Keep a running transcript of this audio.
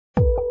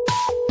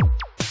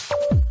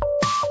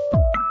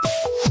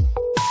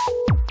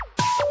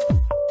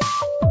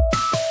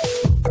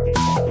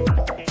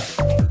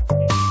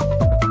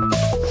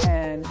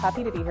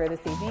be here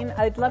this evening.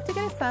 I'd love to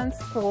get a sense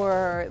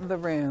for the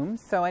room.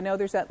 So I know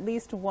there's at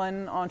least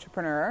one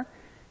entrepreneur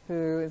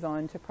who is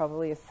on to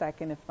probably a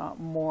second, if not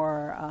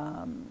more,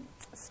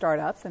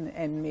 startups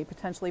and may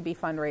potentially be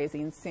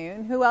fundraising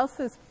soon. Who else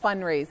is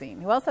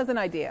fundraising? Who else has an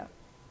idea?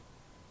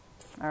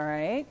 All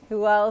right.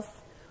 Who else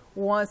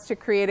wants to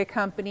create a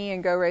company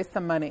and go raise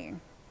some money?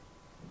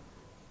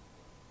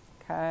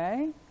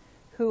 Okay.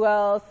 Who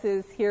else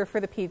is here for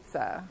the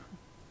pizza?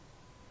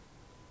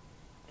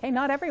 Okay,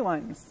 not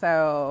everyone.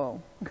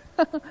 So,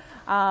 well,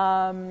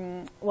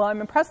 I'm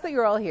impressed that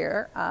you're all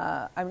here.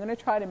 I'm going to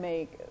try to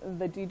make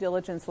the due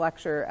diligence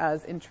lecture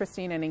as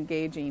interesting and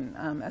engaging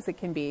as it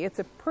can be. It's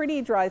a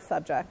pretty dry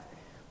subject,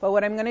 but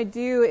what I'm going to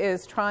do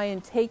is try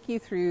and take you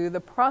through the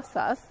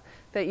process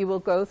that you will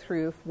go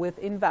through with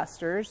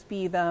investors,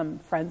 be them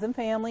friends and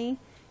family,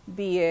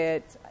 be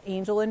it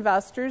angel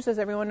investors. Does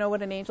everyone know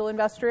what an angel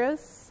investor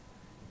is?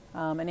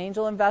 An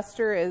angel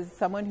investor is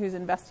someone who's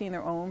investing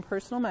their own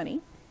personal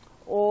money,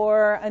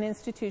 or an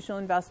institutional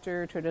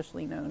investor,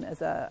 traditionally known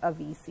as a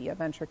VC, a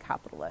venture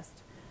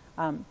capitalist.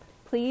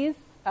 Please,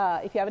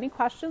 if you have any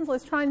questions,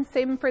 let's try and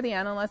save them for the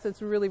end unless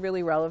it's really,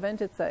 really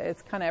relevant. It's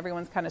kind of,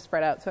 everyone's kind of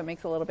spread out, so it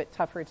makes it a little bit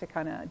tougher to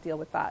kind of deal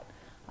with that.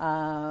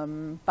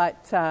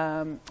 But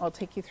I'll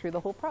take you through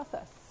the whole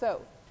process.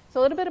 So a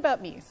little bit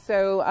about me.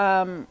 So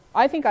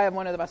I think I have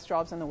one of the best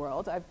jobs in the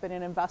world. I've been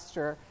an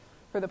investor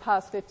for the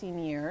past 15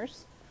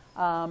 years.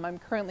 I'm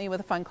currently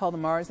with a fund called the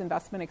Mars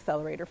Investment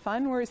Accelerator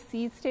Fund. We're a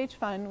seed stage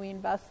fund. We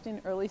invest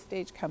in early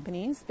stage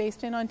companies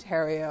based in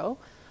Ontario.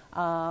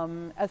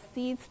 A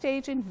seed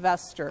stage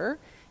investor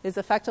is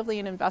effectively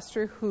an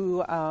investor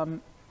who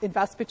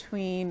invests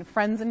between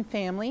friends and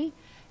family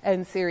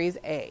and Series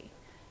A.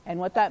 And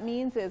what that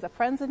means is a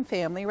friends and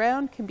family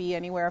round can be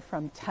anywhere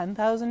from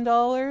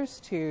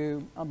 $10,000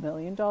 to $1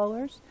 million.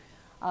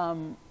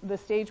 The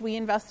stage we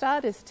invest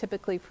at is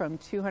typically from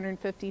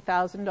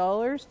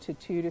 $250,000 to $2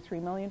 to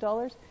 $3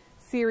 million.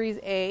 Series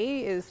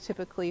A is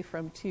typically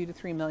from $2 to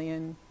 $3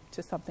 million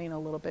to something a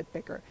little bit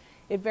bigger.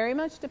 It very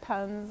much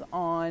depends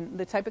on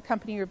the type of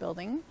company you're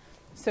building.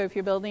 So if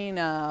you're building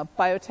a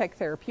biotech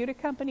therapeutic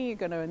company, you're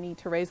going to need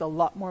to raise a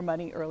lot more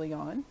money early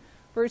on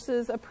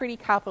versus a pretty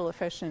capital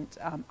efficient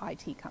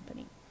IT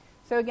company.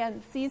 So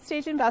again, seed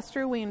stage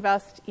investor, we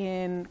invest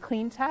in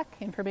clean tech,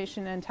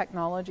 information and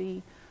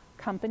technology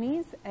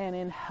companies, and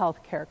in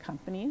healthcare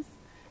companies.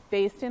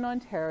 Based in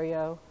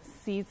Ontario,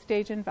 seed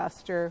stage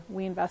investor,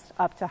 we invest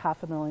up to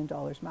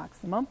 $500,000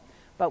 maximum,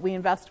 but we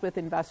invest with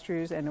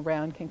investors and a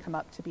round can come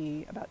up to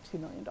be about $2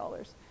 million.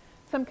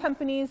 Some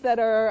companies that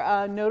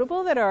are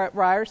notable that are at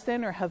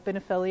Ryerson or have been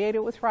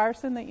affiliated with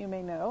Ryerson that you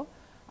may know,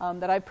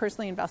 that I've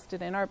personally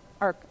invested in.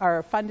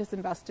 Our fund is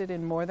invested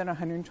in more than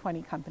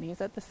 120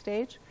 companies at this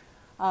stage.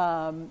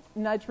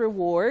 Nudge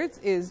Rewards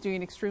is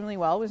doing extremely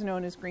well, was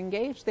known as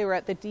Greengage. They were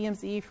at the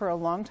DMZ for a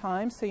long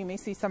time, so you may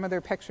see some of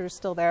their pictures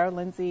still there.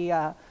 Lindsay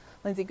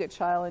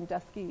Goodchild and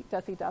Desi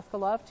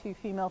Daskalov, two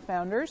female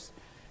founders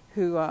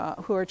who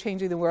are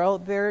changing the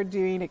world. They're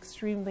doing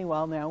extremely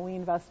well now. We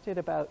invested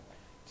about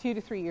 2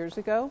 to 3 years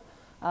ago.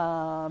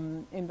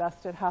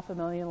 Invested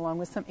 $500,000 along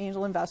with some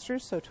angel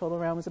investors, so total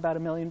round was about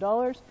 $1 million.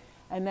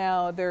 And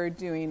now they're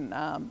doing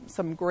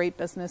some great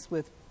business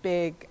with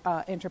big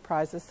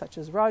enterprises such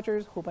as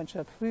Rogers, a whole bunch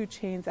of food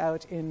chains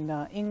out in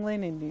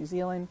England and New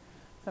Zealand,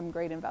 some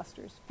great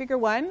investors. Figure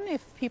One,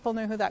 if people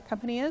know who that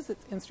company is,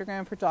 it's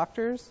Instagram for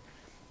doctors.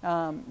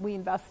 We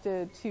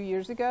invested 2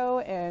 years ago,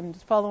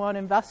 and follow-on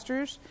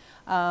investors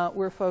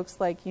were folks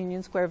like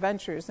Union Square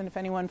Ventures. And if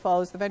anyone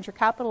follows the venture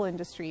capital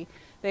industry,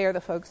 they are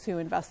the folks who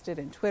invested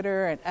in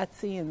Twitter and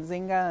Etsy and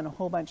Zynga and a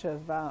whole bunch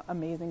of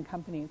amazing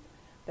companies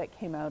that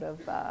came out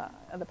of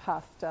the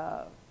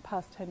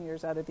past 10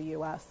 years out of the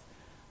U.S.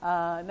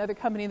 Another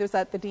company that was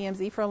at the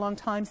DMZ for a long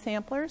time,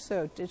 Sampler,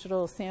 so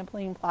digital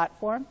sampling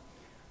platform,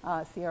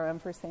 CRM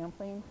for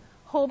sampling.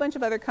 Whole bunch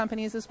of other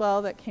companies as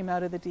well that came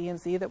out of the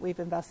DMZ that we've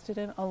invested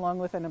in, along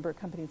with a number of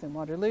companies in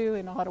Waterloo,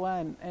 in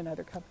Ottawa, and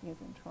other companies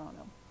in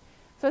Toronto.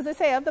 So as I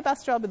say, I have the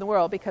best job in the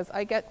world because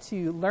I get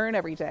to learn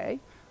every day.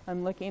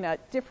 I'm looking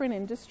at different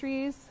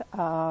industries.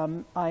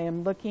 I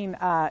am looking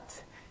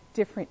at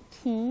different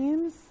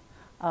teams,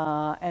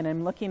 and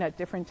I'm looking at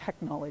different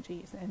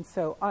technologies. And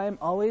so I'm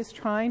always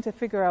trying to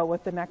figure out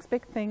what the next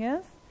big thing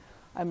is.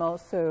 I'm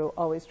also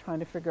always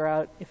trying to figure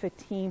out if a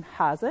team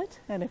has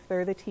it, and if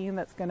they're the team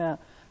that's going to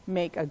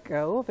make a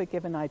go of a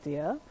given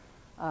idea.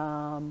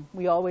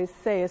 We always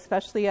say,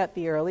 especially at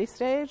the early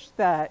stage,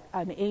 that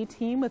an A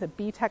team with a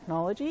B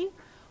technology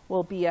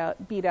will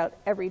beat out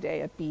every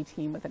day a B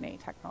team with an A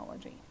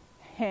technology,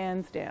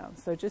 hands down.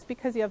 So just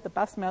because you have the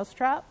best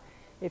mousetrap,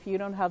 if you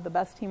don't have the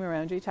best team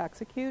around you to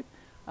execute,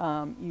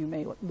 you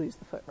may lose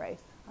the foot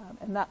race.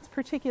 And that's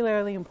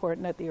particularly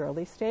important at the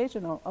early stage,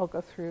 and I'll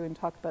go through and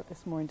talk about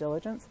this more in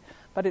diligence.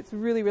 But it's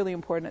really, really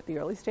important at the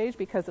early stage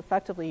because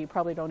effectively you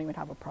probably don't even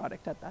have a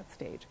product at that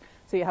stage.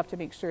 So you have to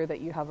make sure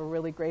that you have a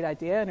really great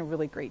idea and a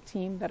really great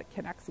team that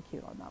can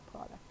execute on that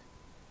product.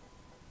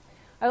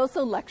 I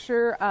also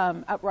lecture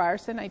at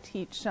Ryerson. I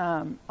teach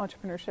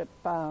entrepreneurship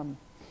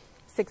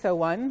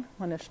 601,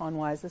 one of Sean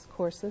Wise's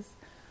courses,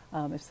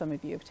 if some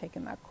of you have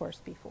taken that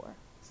course before.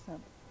 So,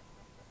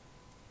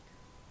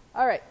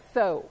 all right,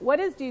 so what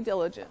is due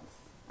diligence?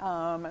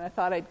 And I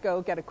thought I'd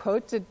go get a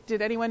quote.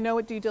 Did anyone know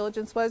what due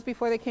diligence was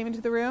before they came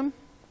into the room?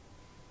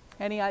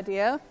 Any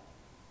idea?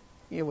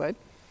 You would.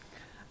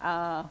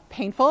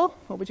 Painful?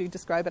 What would you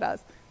describe it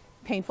as?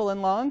 Painful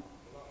and long?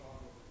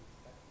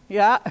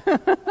 Yeah.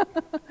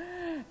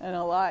 And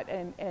a lot,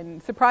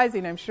 and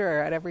surprising, I'm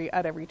sure, at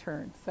every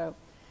turn. So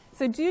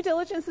due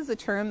diligence is a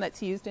term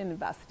that's used in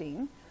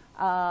investing.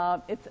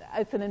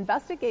 It's an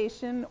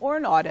investigation or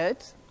an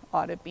audit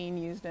being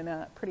used in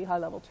a pretty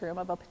high-level term,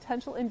 of a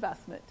potential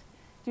investment.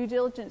 Due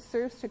diligence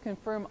serves to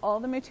confirm all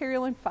the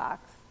material and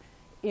facts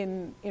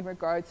in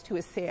regards to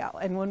a sale.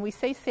 And when we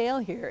say sale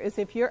here, is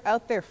if you're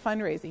out there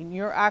fundraising,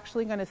 you're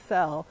actually going to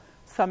sell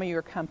some of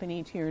your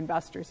company to your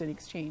investors in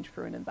exchange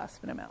for an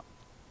investment amount.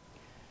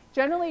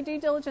 Generally, due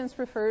diligence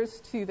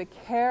refers to the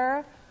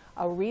care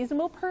a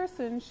reasonable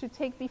person should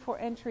take before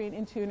entering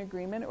into an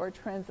agreement or a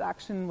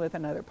transaction with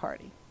another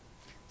party.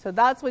 So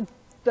that's what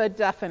the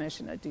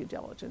definition of due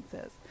diligence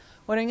is.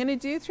 What I'm going to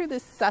do through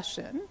this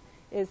session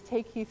is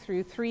take you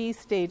through 3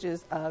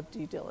 stages of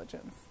due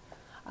diligence.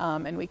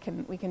 And we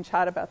can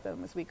chat about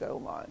them as we go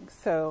along.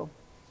 So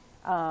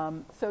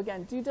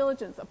again, due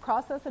diligence, a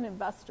process, an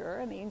investor,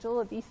 an angel,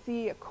 a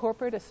VC, a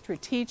corporate, a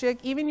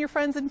strategic, even your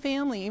friends and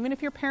family, even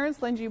if your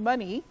parents lend you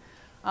money,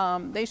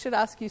 they should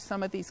ask you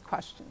some of these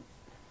questions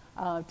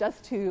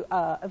just to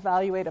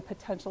evaluate a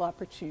potential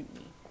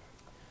opportunity.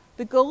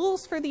 The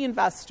goals for the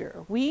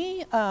investor.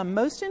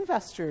 Most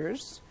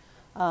investors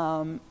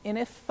in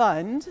a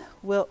fund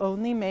will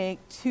only make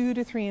 2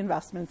 to 3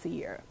 investments a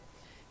year.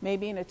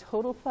 Maybe in a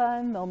total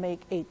fund, they'll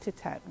make 8 to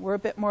 10. We're a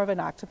bit more of an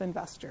active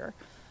investor.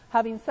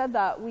 Having said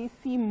that, we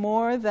see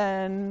more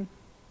than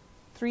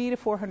 300 to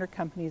 400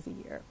 companies a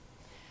year.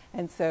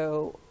 And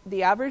so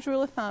the average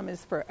rule of thumb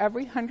is for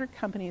every 100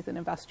 companies an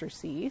investor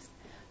sees,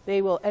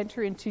 they will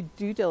enter into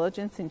due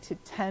diligence into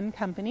 10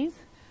 companies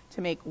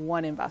to make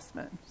 1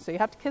 investment. So you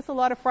have to kiss a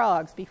lot of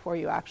frogs before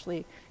you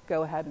actually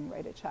go ahead and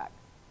write a check.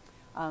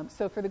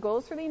 So for the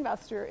goals for the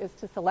investor is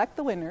to select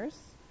the winners,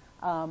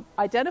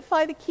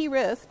 identify the key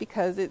risks,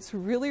 because it's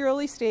really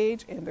early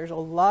stage and there's a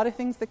lot of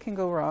things that can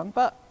go wrong,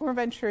 but we're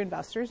venture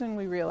investors and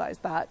we realize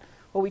that.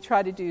 What we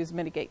try to do is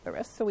mitigate the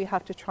risks, so we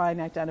have to try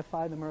and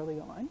identify them early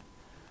on.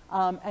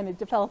 And to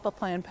develop a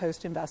plan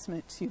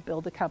post-investment to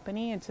build a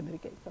company and to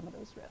mitigate some of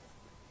those risks.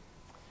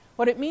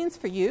 What it means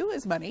for you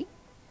is money.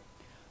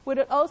 What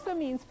it also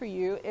means for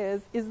you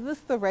is this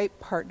the right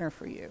partner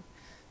for you?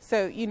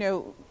 So, you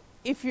know,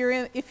 if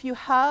you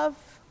have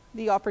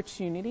the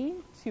opportunity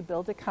to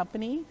build a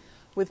company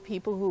with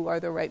people who are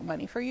the right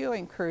money for you, I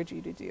encourage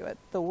you to do it.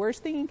 The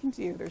worst thing you can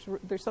do,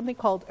 there's something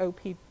called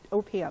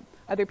OPM,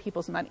 other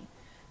people's money.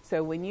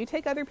 So when you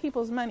take other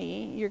people's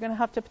money, you're going to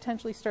have to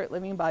potentially start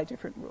living by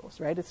different rules,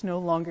 right? It's no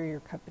longer your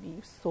company.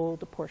 You've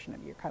sold a portion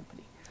of your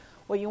company.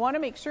 What you want to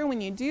make sure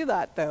when you do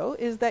that, though,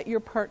 is that you're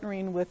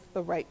partnering with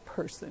the right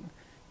person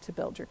to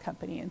build your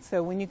company. And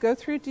so when you go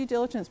through a due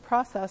diligence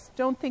process,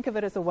 don't think of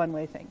it as a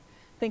one-way thing.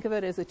 Think of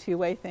it as a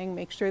two-way thing.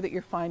 Make sure that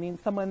you're finding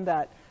someone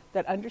that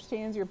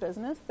understands your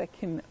business, that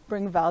can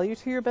bring value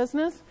to your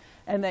business,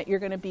 and that you're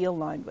going to be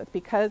aligned with,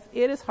 because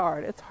it is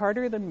hard. It's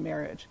harder than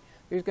marriage.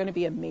 There's going to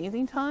be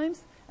amazing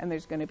times, and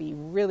there's going to be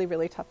really,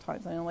 really tough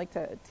times. And I'd like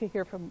to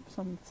hear from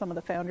some of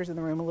the founders in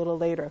the room a little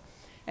later.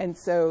 And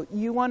so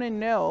you want to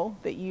know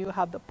that you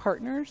have the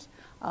partners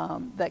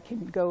that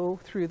can go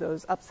through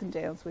those ups and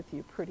downs with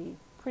you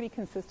pretty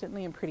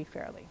consistently and pretty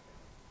fairly.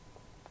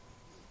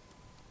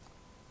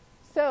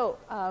 So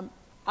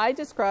I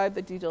describe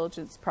the due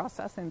diligence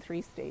process in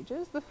 3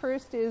 stages. The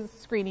first is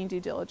screening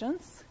due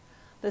diligence.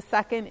 The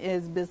second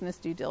is business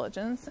due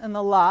diligence. And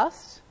the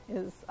last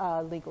is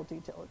legal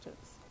due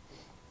diligence.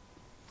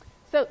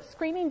 So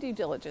screening due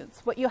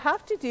diligence. What you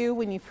have to do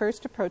when you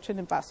first approach an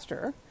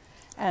investor,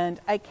 and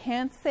I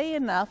can't say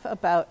enough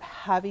about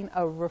having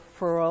a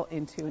referral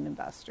into an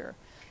investor.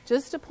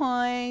 Just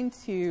applying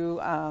to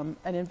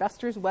an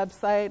investor's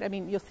website, I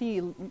mean, you'll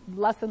see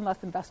less and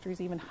less investors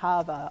even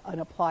have an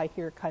apply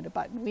here kind of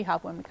button. We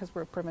have one because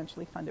we're a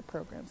provincially funded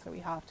program, so we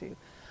have to.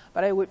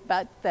 But I would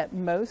bet that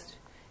most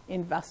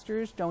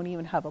investors don't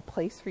even have a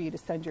place for you to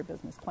send your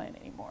business plan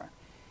anymore.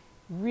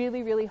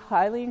 Really, really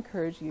highly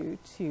encourage you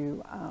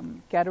to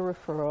get a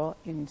referral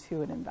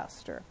into an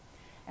investor.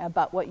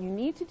 But what you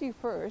need to do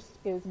first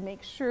is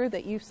make sure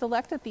that you've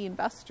selected the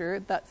investor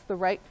that's the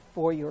right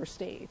for your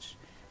stage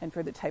and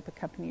for the type of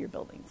company you're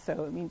building.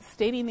 So it means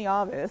stating the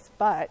obvious,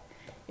 but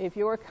if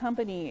your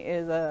company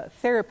is a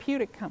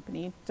therapeutic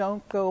company,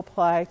 don't go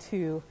apply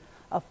to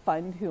a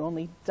fund who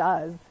only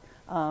does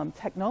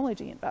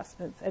technology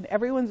investments. And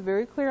everyone's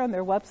very clear on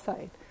their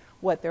website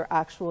what their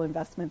actual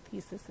investment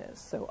thesis is.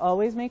 So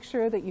always make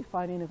sure that you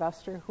find an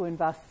investor who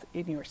invests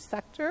in your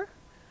sector,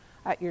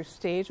 at your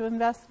stage of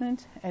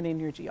investment, and in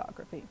your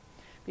geography.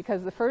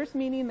 Because the first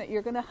meeting that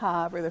you're going to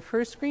have, or the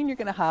first screen you're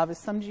going to have, is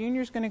some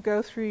junior's going to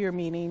go through your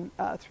meeting,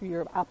 through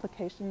your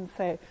application and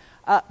say,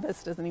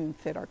 this doesn't even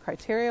fit our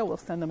criteria. We'll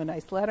send them a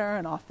nice letter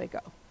and off they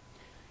go.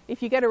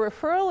 If you get a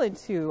referral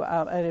into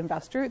an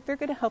investor, they're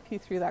going to help you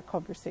through that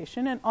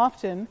conversation. And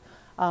often,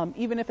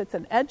 even if it's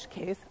an edge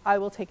case, I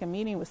will take a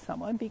meeting with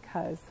someone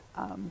because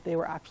they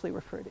were actually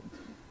referred into.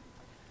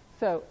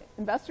 So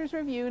investors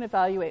review and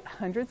evaluate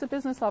hundreds of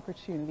business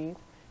opportunities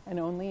and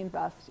only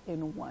invest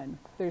in one.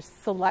 There's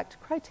select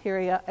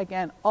criteria,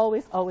 again,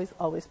 always, always,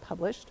 always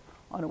published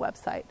on a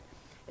website.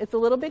 It's a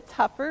little bit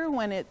tougher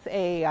when it's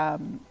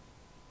an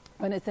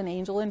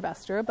angel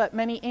investor, but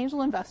many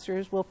angel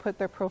investors will put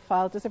their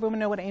profile. Does everyone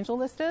know what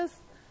AngelList is?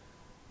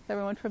 Is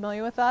everyone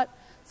familiar with that?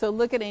 So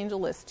look at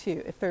AngelList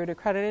too. If they're an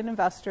accredited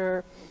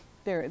investor,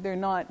 they're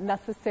not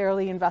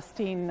necessarily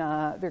investing.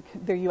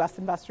 They're U.S.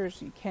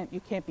 investors. You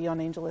can't be on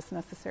AngelList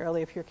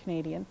necessarily if you're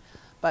Canadian,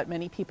 but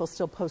many people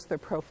still post their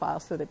profile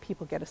so that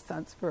people get a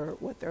sense for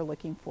what they're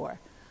looking for.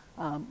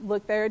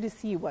 Look there to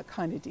see what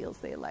kind of deals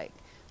they like.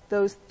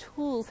 Those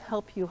tools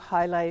help you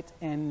highlight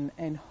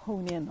and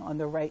hone in on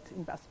the right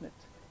investment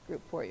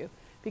group for you.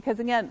 Because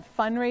again,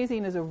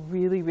 fundraising is a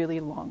really, really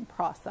long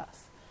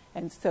process.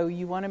 And so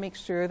you want to make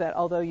sure that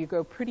although you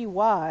go pretty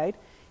wide,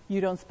 you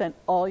don't spend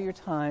all your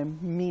time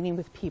meeting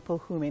with people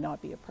who may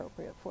not be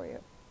appropriate for you.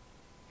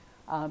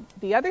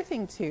 The other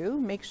thing too,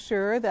 make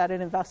sure that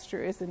an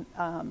investor is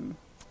an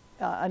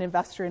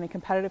investor in a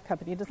competitive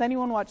company. Does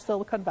anyone watch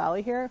Silicon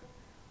Valley here,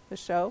 the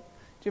show?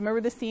 Do you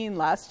remember the scene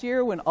last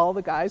year when all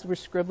the guys were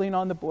scribbling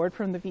on the board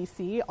from the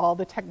VC, all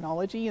the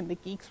technology, and the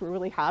geeks were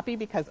really happy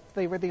because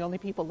they were the only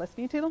people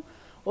listening to them?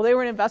 Well, they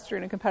were an investor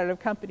in a competitive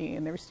company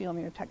and they were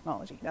stealing their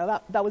technology.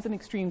 Now that was an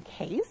extreme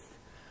case,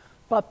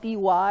 but be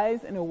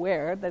wise and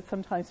aware that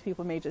sometimes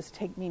people may just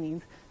take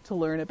meetings to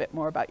learn a bit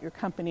more about your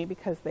company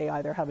because they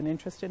either have an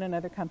interest in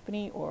another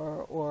company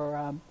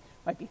or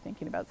might be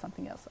thinking about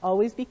something else.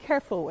 Always be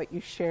careful what you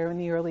share in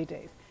the early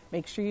days.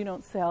 Make sure you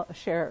don't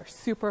share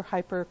super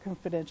hyper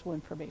confidential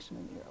information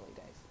in the early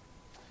days.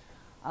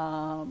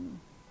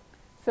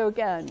 So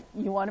again,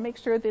 you want to make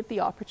sure that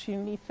the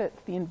opportunity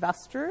fits the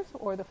investors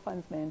or the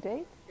fund's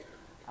mandates.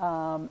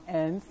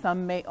 And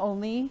some may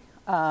only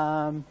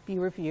be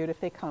reviewed if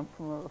they come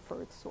from a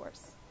referred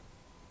source.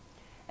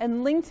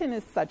 And LinkedIn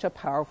is such a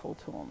powerful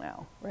tool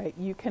now, right?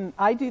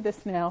 I do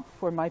this now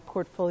for my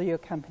portfolio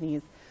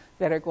companies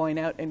that are going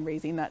out and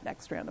raising that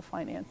next round of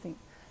financing.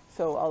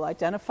 So I'll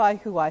identify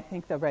who I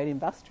think the right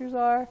investors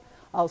are.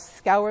 I'll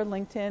scour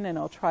LinkedIn and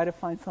I'll try to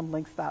find some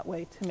links that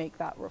way to make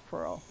that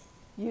referral.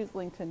 Use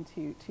LinkedIn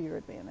to your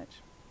advantage.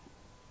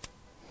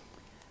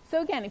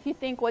 So again, if you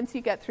think once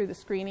you get through the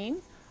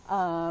screening,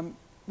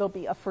 there'll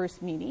be a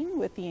first meeting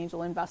with the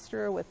angel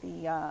investor, with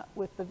the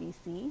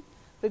VC.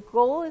 The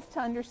goal is to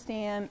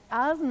understand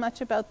as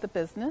much about the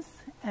business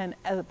and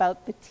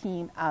about the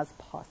team as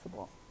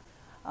possible.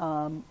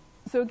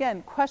 So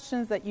again,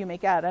 questions that you may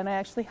get, and I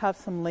actually have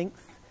some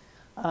links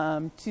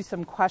to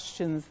some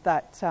questions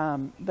that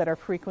are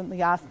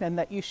frequently asked and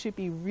that you should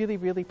be really,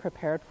 really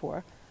prepared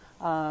for.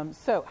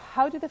 So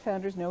how do the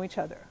founders know each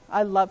other?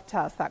 I love to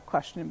ask that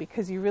question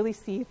because you really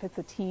see if it's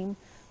a team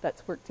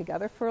that's worked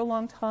together for a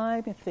long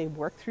time, if they've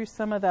worked through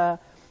some of the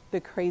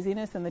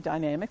craziness and the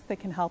dynamics that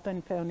can help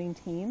in founding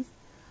teams.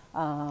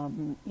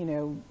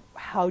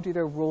 How do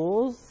their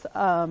roles,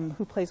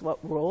 who plays what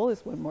role?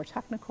 Is one more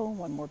technical,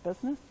 one more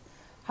business?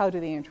 How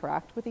do they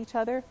interact with each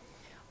other?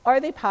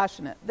 Are they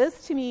passionate?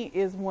 This to me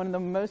is one of the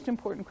most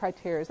important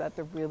criteria at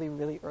the really,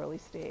 really early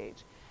stage.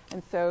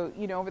 And so,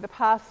 over the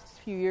past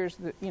few years,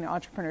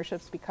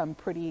 entrepreneurship's become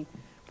pretty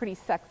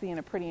sexy and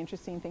a pretty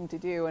interesting thing to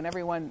do, and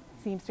everyone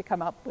seems to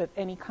come up with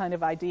any kind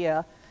of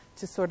idea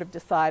to sort of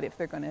decide if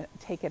they're going to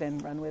take it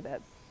and run with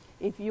it.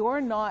 If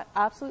you're not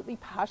absolutely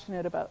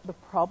passionate about the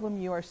problem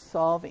you are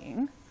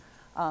solving,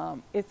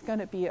 it's going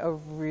to be a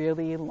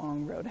really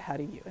long road ahead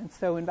of you. And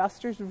so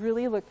investors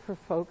really look for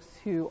folks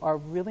who are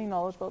really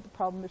knowledgeable about the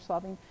problem they're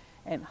solving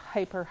and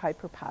hyper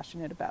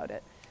passionate about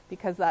it,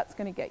 because that's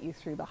going to get you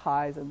through the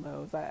highs and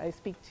lows. I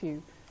speak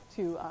to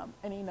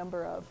any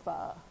number of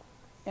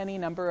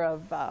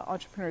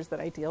entrepreneurs that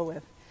I deal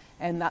with,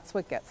 and that's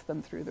what gets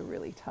them through the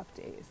really tough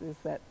days, is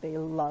that they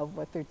love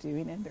what they're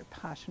doing and they're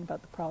passionate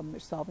about the problem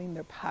they're solving,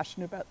 they're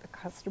passionate about the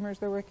customers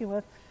they're working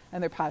with,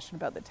 and they're passionate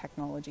about the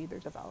technology they're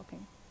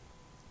developing.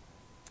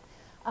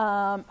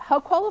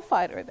 How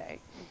qualified are they?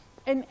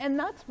 And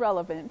that's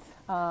relevant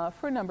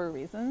for a number of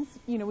reasons.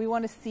 We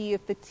want to see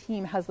if the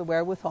team has the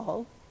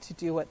wherewithal to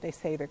do what they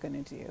say they're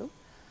going to do.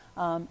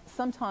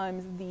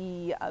 Sometimes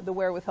the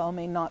wherewithal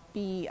may not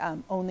be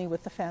only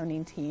with the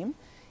founding team.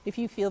 If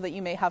you feel that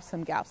you may have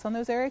some gaps on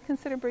those areas,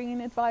 consider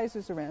bringing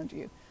advisors around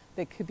you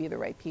that could be the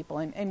right people.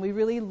 And we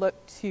really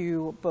look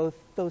to both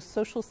those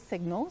social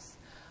signals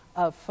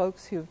of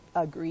folks who've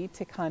agreed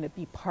to kind of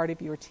be part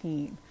of your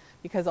team,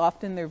 because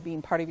often they're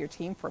being part of your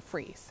team for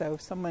free. So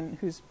if someone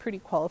who's pretty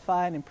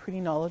qualified and pretty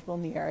knowledgeable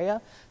in the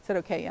area said,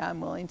 okay, yeah, I'm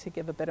willing to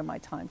give a bit of my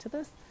time to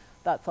this,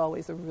 that's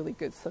always a really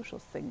good social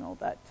signal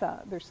that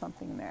there's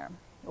something there,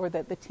 or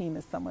that the team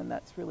is someone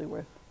that's really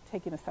worth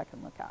taking a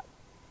second look at.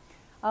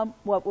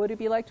 What would it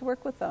be like to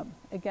work with them?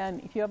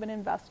 Again, if you have an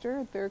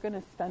investor, they're going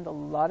to spend a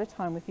lot of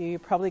time with you. You're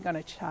probably going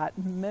to chat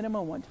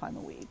minimum 1 time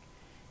a week.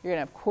 You're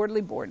going to have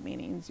quarterly board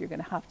meetings. You're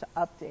going to have to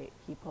update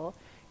people.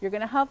 You're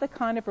going to have the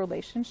kind of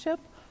relationship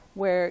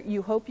where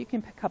you hope you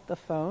can pick up the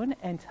phone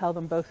and tell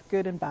them both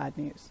good and bad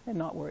news and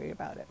not worry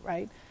about it,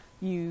 right?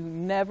 You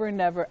never,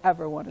 never,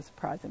 ever want to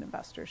surprise an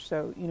investor.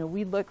 So,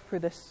 we look for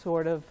this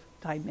sort of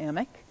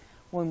dynamic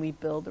when we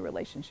build a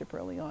relationship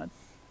early on.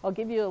 I'll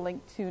give you a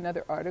link to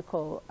another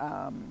article,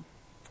 and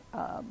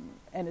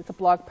it's a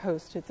blog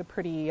post. It's a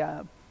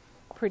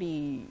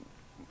pretty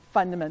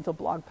fundamental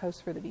blog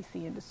post for the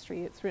VC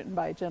industry. It's written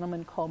by a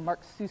gentleman called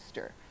Mark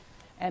Suster,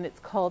 and it's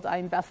called "I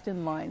Invest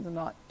in Lines,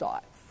 Not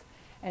Dots."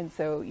 And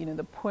so,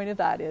 the point of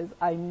that is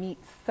I meet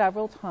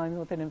several times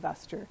with an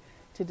investor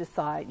to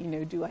decide,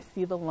 do I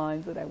see the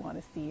lines that I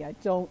want to see? I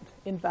don't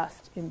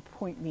invest in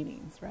point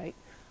meetings, right?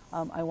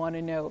 I want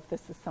to know if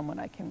this is someone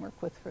I can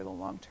work with for the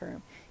long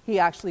term. He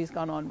actually has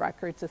gone on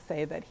record to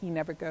say that he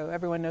never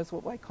everyone knows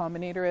what Y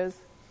Combinator is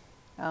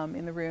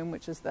in the room,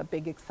 which is the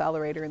big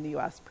accelerator in the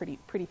US,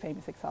 pretty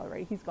famous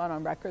accelerator. He's gone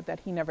on record that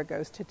he never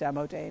goes to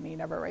demo day and he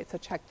never writes a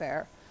check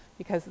there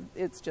because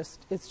it's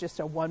just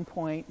a 1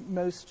 point.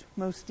 Most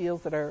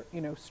deals that are,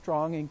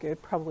 strong and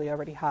good probably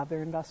already have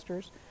their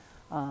investors.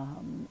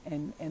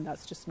 And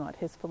that's just not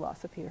his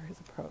philosophy or his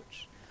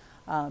approach.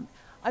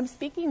 I'm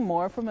speaking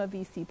more from a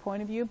VC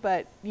point of view,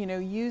 but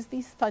use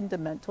these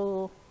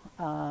fundamental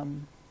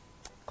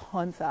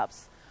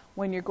concepts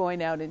when you're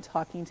going out and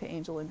talking to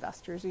angel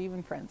investors or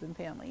even friends and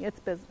family. It's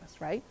business,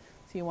 right?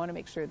 So you want to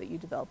make sure that you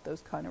develop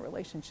those kind of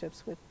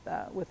relationships with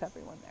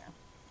everyone there.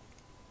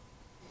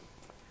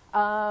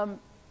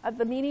 At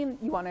the meeting,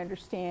 you want to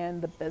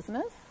understand the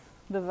business,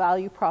 the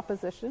value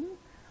proposition,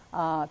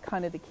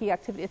 kind of the key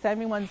activity. If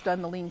anyone's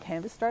done the Lean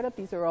Canvas startup,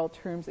 these are all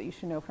terms that you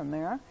should know from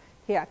there.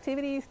 Key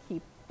activities,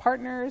 key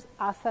partners,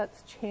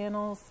 assets,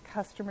 channels,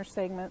 customer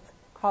segments,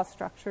 cost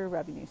structure,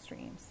 revenue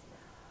streams.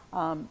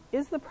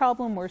 Is the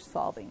problem worth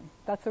solving?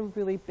 That's a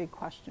really big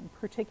question,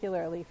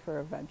 particularly for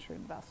a venture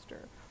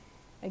investor.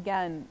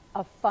 Again,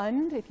 a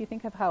fund, if you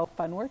think of how a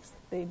fund works,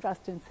 they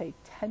invest in, say,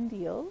 10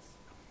 deals.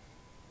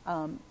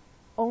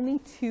 Only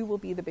 2 will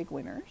be the big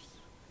winners.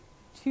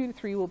 2 to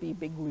 3 will be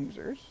big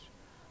losers.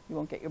 You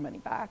won't get your money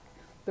back.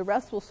 The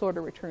rest will sort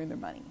of return their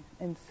money.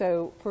 And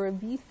so for a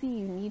VC,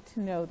 you need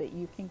to know that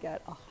you can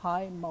get a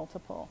high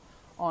multiple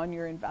on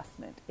your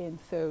investment. And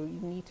so you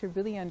need to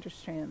really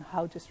understand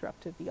how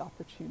disruptive the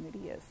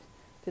opportunity is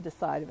to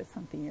decide if it's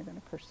something you're going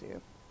to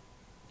pursue.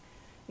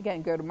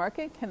 Again, go to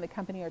market. Can the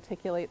company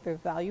articulate their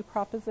value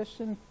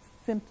proposition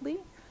simply?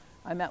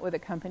 I met with a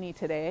company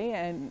today,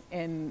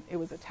 and it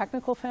was a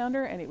technical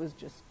founder, and it was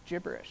just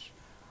gibberish.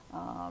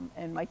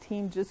 And my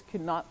team just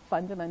could not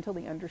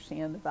fundamentally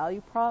understand the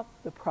value prop,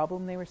 the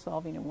problem they were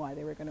solving, and why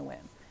they were going to win.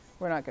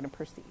 We're not going to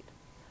proceed.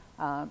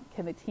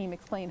 Can the team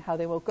explain how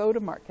they will go to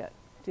market?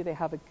 Do they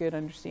have a good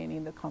understanding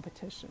of the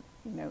competition?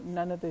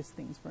 None of those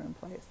things were in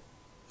place.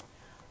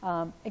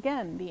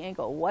 Again, the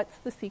angle. What's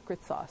the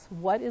secret sauce?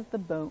 What is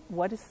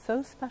what is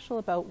so special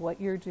about what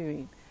you're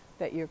doing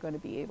that you're going to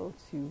be able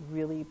to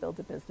really build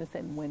a business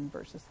and win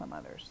versus some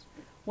others?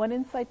 What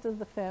insight does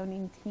the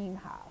founding team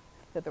have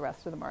that the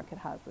rest of the market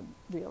hasn't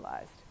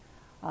realized?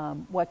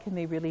 What can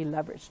they really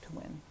leverage to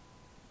win?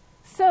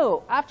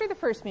 So after the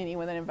first meeting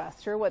with an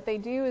investor, what they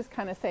do is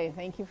kind of say,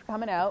 thank you for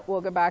coming out. We'll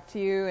go back to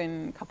you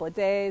in a couple of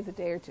days, a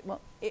day or two.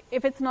 Well,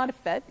 if it's not a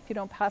fit, if you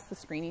don't pass the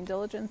screening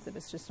diligence, if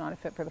it's just not a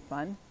fit for the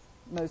fund,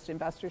 most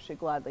investors should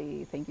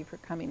gladly thank you for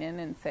coming in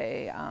and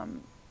say,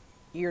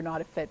 you're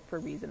not a fit for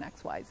reason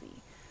X, Y, Z.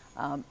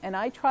 And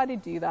I try to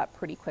do that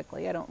pretty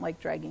quickly. I don't like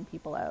dragging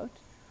people out.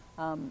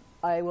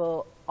 I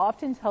will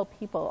often tell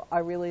people, I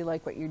really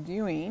like what you're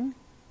doing.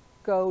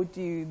 Go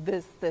do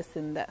this, this,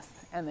 and this,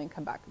 and then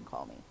come back and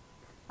call me.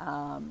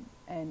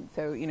 And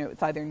so,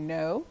 it's either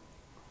no,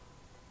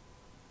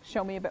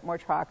 show me a bit more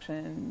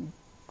traction,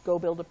 go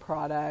build a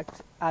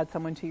product, add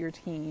someone to your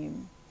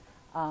team,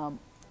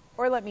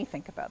 or let me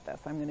think about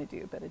this. I'm going to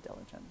do a bit of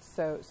diligence.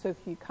 So if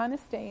you kind of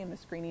stay in the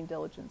screening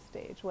diligence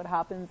stage, what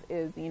happens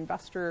is the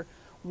investor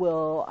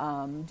will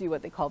do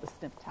what they call the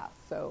sniff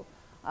test. So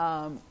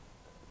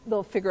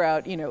they'll figure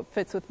out,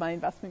 fits with my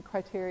investment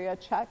criteria,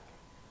 check.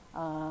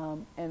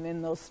 And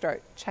then they'll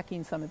start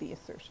checking some of the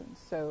assertions.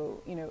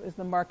 So, is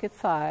the market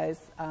size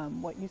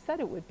what you said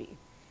it would be?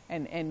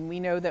 And we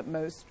know that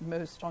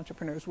most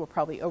entrepreneurs will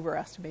probably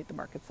overestimate the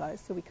market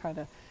size. So we kind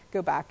of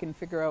go back and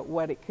figure out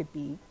what it could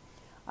be.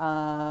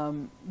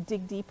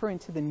 Dig deeper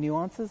into the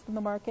nuances of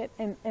the market.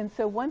 And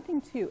so one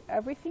thing too,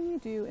 everything you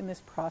do in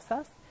this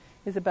process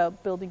is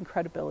about building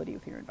credibility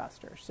with your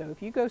investors. So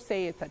if you go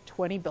say it's a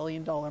 $20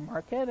 billion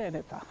market and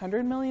it's a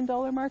 $100 million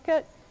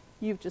market,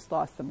 you've just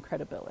lost some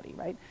credibility,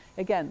 right?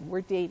 Again,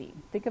 we're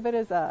dating. Think of it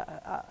as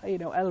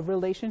a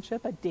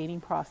relationship, a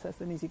dating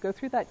process. And as you go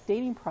through that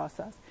dating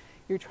process,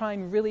 you're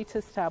trying really to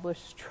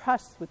establish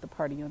trust with the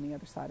party on the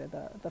other side of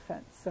the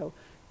fence. So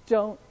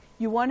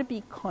you want to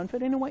be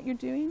confident in what you're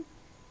doing.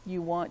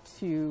 You want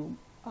to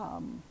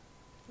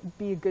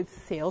be a good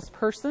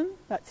salesperson.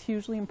 That's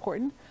hugely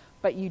important,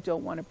 but you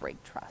don't want to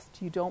break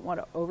trust. You don't want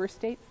to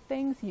overstate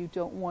things. You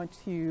don't want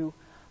to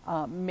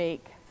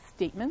make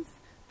statements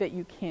that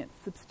you can't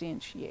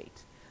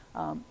substantiate.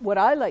 What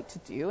I like to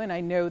do, and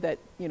I know that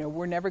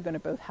we're never going to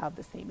both have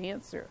the same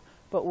answer,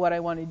 but what I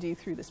want to do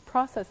through this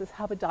process is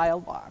have a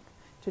dialogue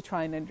to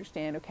try and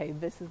understand, okay,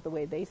 this is the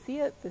way they see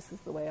it, this is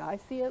the way I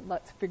see it,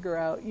 let's figure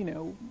out,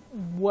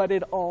 what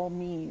it all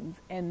means,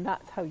 and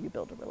that's how you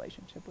build a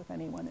relationship with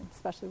anyone, and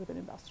especially with an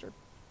investor.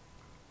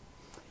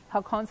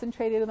 How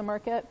concentrated in the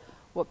market?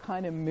 What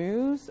kind of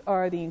moves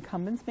are the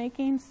incumbents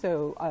making?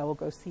 So I will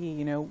go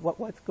see,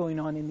 what's going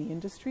on in the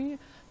industry.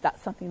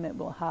 That's something that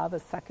we'll have a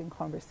second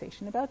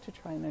conversation about to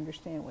try and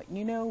understand what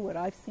what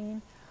I've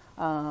seen,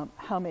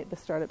 how may the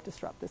startup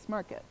disrupt this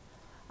market.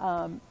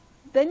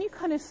 Then you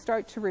kind of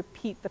start to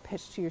repeat the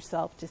pitch to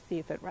yourself to see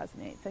if it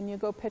resonates. And you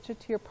go pitch it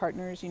to your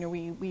partners.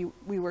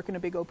 We work in a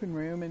big open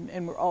room,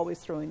 and we're always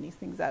throwing these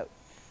things out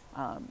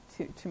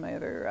to my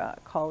other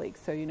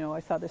colleagues. So, I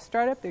saw this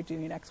startup, they're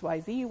doing X, Y,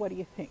 Z, what do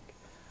you think?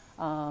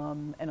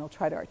 And I'll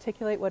try to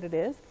articulate what it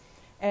is.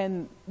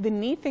 And the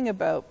neat thing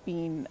about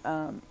being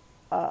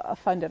a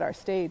fund at our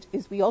stage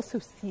is we also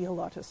see a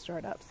lot of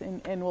startups.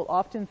 And we'll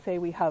often say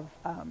we have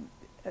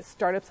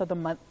startups of the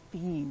month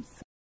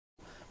themes.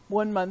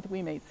 One month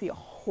we may see a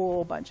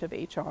whole bunch of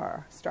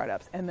HR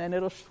startups, and then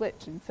it'll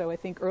switch. And so I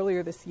think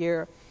earlier this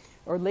year,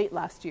 or late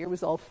last year,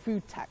 was all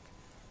food tech.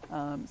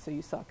 So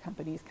you saw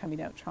companies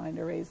coming out trying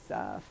to raise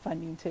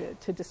funding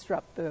to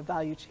disrupt the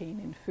value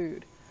chain in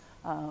food.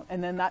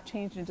 And then that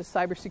changed into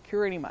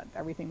cybersecurity month.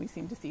 Everything we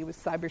seem to see was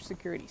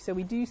cybersecurity. So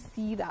we do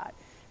see that,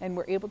 and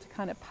we're able to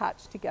kind of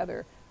patch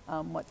together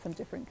what some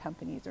different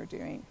companies are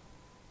doing.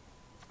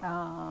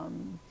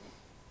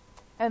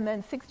 And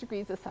then 6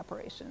 degrees of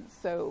separation.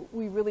 So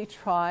we really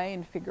try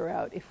and figure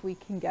out if we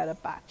can get a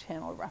back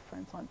channel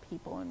reference on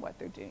people and what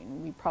they're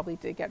doing. We probably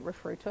did get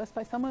referred to us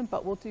by someone,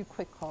 but we'll do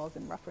quick calls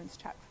and reference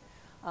checks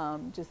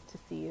just to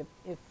see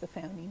if the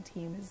founding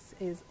team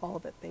is all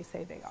that they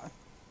say they are.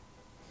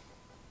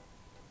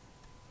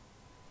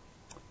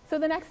 So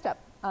the next step,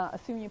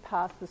 assuming you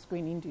pass the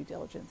screening due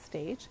diligence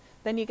stage,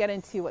 then you get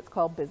into what's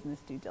called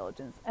business due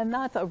diligence. And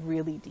that's a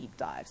really deep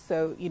dive.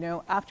 So,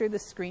 after the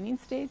screening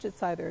stage,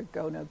 it's either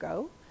go, no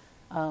go.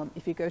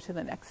 If you go to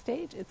the next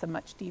stage, it's a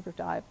much deeper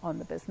dive on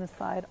the business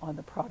side, on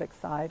the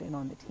product side, and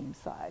on the team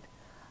side.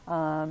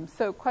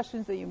 So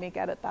questions that you may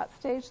get at that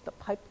stage, the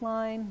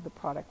pipeline, the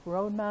product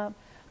roadmap.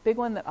 Big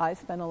one that I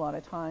spend a lot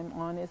of time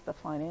on is the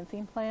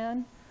financing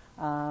plan.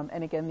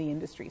 And again, the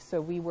industry.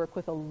 So we work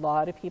with a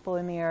lot of people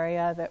in the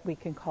area that we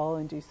can call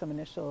and do some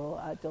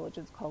initial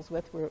diligence calls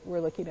with.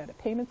 We're looking at a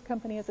payments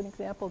company as an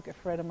example. A good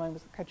friend of mine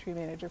was the country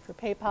manager for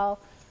PayPal.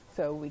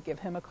 So we give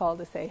him a call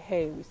to say,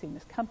 hey, we've seen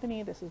this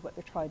company. This is what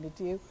they're trying to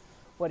do.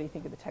 What do you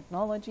think of the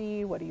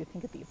technology? What do you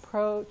think of the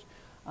approach?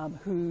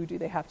 Who do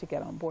they have to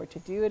get on board to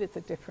do it? It's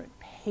a different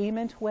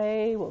payment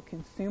way. Will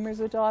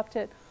consumers adopt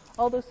it?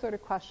 All those sort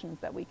of questions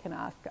that we can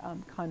ask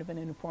kind of in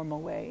an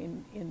informal way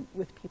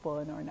with people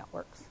in our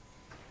networks.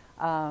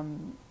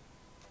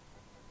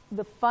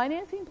 The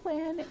financing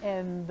plan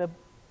and the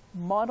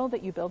model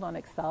that you build on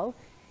Excel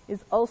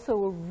is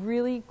also a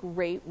really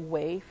great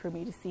way for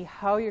me to see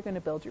how you're going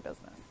to build your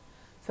business.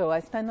 So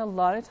I spend a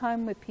lot of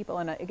time with people,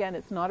 and again,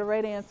 it's not a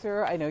right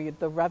answer. I know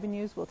the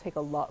revenues will take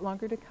a lot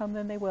longer to come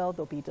than they will.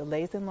 There'll be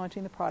delays in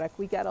launching the product.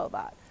 We get all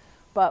that.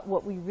 But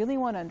what we really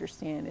want to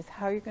understand is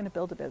how you're going to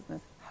build a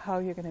business, how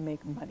you're going to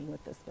make money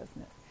with this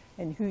business,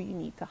 and who you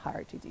need to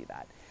hire to do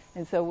that.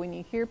 And so when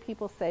you hear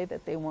people say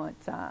that they want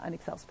an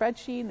Excel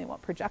spreadsheet and they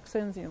want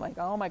projections, and you're like,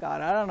 oh my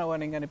God, I don't know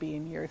what I'm going to be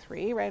in year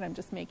 3, right? I'm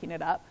just making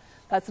it up.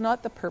 That's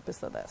not the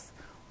purpose of this.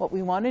 What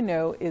we want to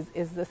know is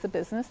this a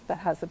business that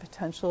has the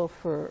potential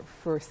for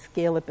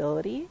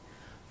scalability,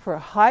 for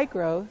high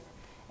growth,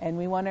 and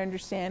we want to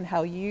understand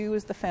how you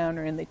as the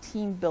founder and the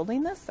team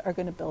building this are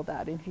going to build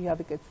that, and if you have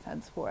a good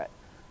sense for it.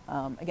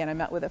 Again, I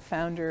met with a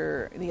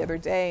founder the other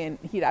day, and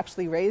he'd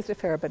actually raised a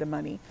fair bit of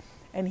money,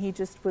 and he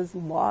just was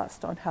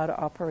lost on how to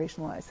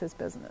operationalize his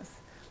business.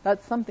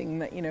 That's something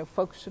that,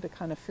 folks should have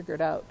kind of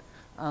figured out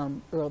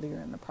earlier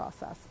in the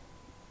process.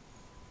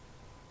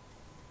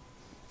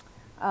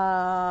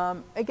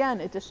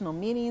 Again, additional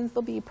meetings.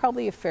 There'll be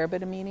probably a fair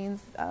bit of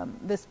meetings.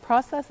 This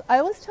process, I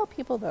always tell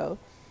people though,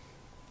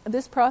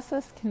 this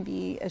process can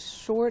be as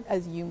short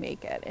as you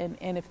make it.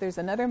 And if there's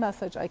another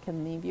message I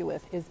can leave you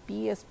with is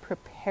be as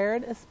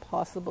prepared as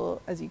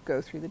possible as you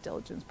go through the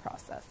diligence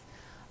process.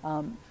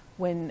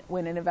 When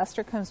an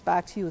investor comes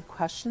back to you with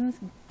questions,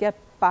 get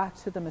back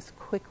to them as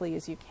quickly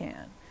as you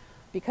can.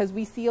 Because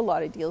we see a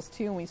lot of deals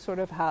too, and we sort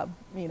of have,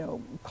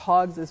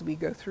 cogs as we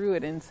go through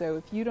it. And so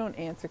if you don't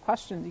answer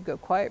questions, you go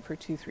quiet for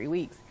 2-3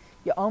 weeks,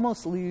 you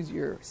almost lose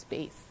your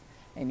space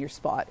and your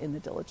spot in the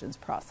diligence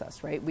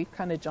process, right? We've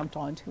kind of jumped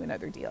onto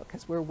another deal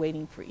because we're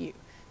waiting for you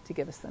to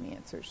give us some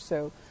answers.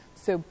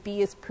 So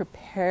be as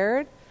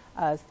prepared,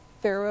 as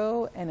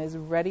thorough, and as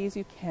ready as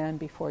you can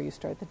before you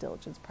start the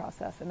diligence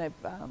process. And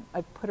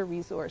I've put a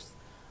resource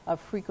of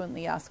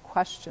frequently asked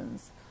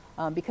questions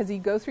Because you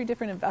go through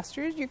different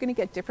investors, you're going to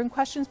get different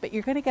questions, but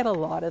you're going to get a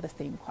lot of the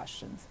same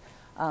questions.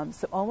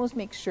 So almost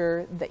make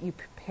sure that you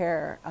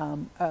prepare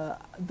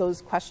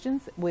those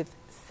questions with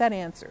set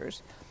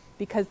answers,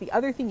 because the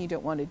other thing you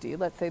don't want to do,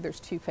 let's say there's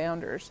two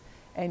founders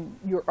and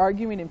you're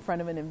arguing in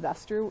front of an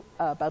investor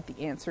about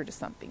the answer to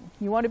something.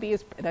 You want to be,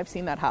 and I've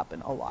seen that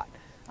happen a lot,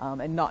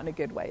 and not in a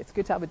good way. It's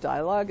good to have a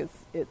dialogue.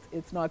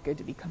 It's not good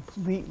to be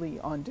completely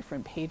on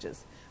different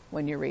pages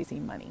when you're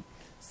raising money.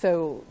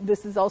 So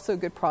this is also a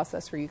good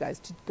process for you guys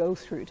to go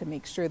through to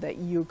make sure that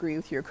you agree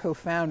with your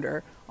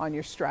co-founder on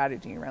your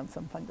strategy around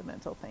some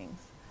fundamental things.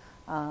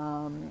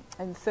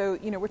 And so,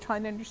 we're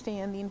trying to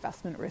understand the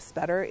investment risk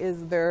better.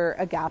 Is there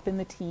a gap in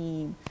the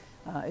team?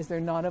 Is there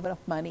not enough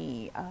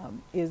money?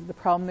 Is the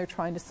problem they're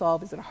trying to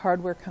solve, is it a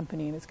hardware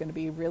company and it's going to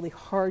be really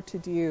hard to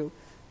do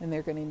and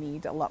they're going to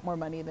need a lot more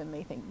money than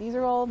they think? These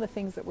are all the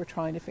things that we're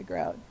trying to figure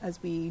out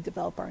as we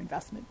develop our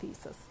investment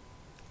thesis.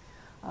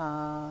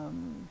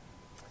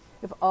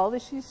 If all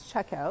issues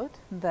check out,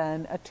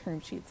 then a term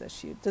sheet's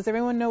issued. Does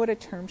everyone know what a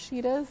term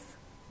sheet is?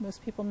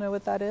 Most people know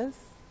what that is.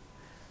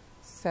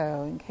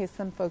 So in case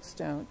some folks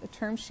don't, a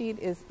term sheet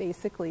is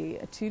basically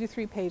a 2 to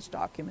 3 page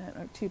document,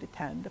 or 2 to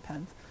 10,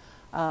 depends,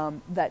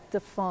 that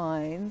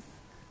defines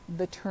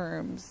the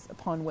terms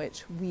upon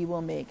which we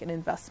will make an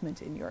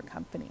investment in your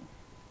company.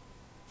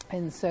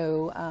 And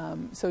so,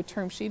 so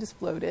term sheet is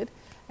floated,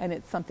 and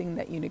it's something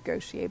that you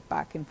negotiate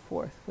back and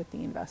forth with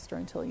the investor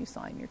until you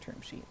sign your term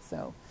sheet.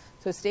 So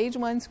stage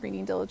 1,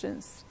 screening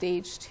diligence.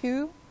 Stage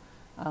 2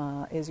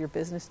 is your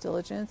business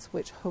diligence,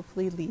 which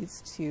hopefully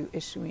leads to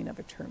issuing of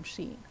a term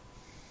sheet.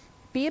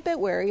 Be a bit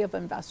wary of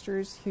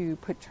investors who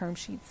put term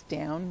sheets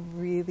down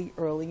really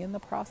early in the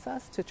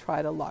process to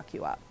try to lock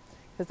you up,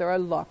 because there are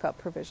lockup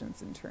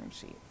provisions in term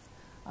sheets.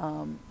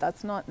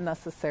 That's not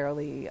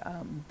necessarily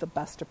the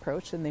best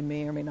approach, and they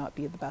may or may not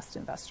be the best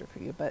investor for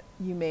you, but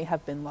you may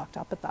have been locked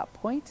up at that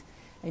point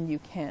and you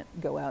can't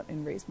go out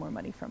and raise more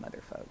money from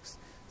other folks.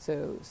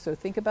 So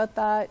think about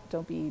that.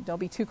 Don't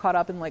be too caught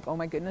up in like, oh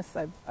my goodness,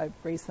 I've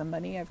raised some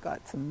money, I've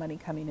got some money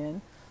coming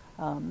in.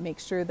 Make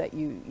sure that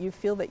you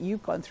feel that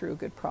you've gone through a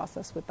good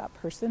process with that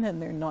person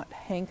and they're not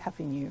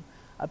handcuffing you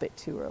a bit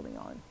too early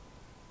on.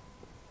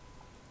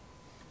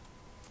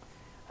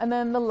 And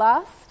then the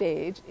last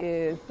stage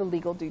is the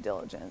legal due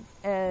diligence.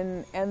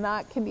 And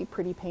that can be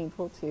pretty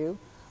painful too.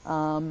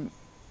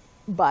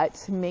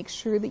 But make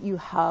sure that you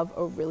have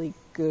a really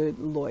good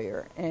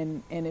lawyer.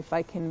 And if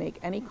I can make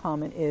any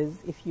comment, is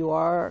if you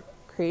are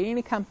creating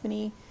a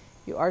company,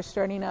 you are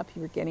starting up,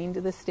 you're getting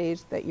to the stage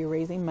that you're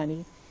raising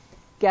money,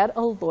 get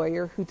a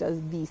lawyer who does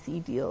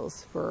VC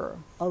deals for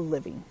a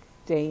living,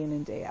 day in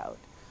and day out.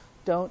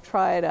 Don't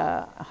try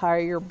to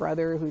hire your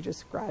brother who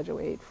just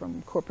graduated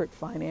from corporate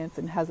finance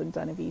and hasn't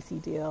done a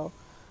VC deal.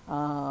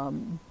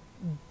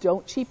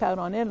 Don't cheap out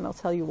on it, and I'll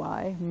tell you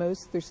why.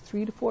 There's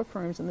 3 to 4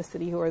 firms in the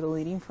city who are the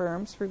leading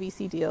firms for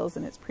VC deals,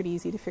 and it's pretty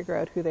easy to figure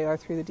out who they are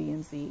through the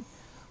D&Z.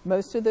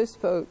 Most of those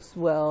folks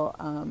will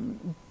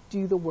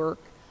do the work,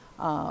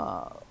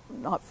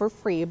 not for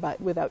free, but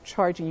without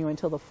charging you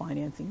until the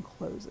financing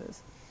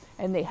closes.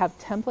 And they have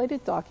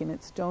templated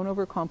documents. Don't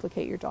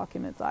overcomplicate your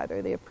documents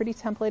either. They have pretty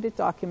templated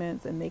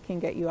documents, and they can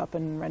get you up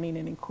and running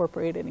and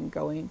incorporated and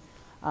going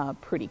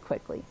pretty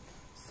quickly.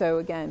 So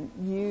again,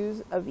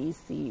 use a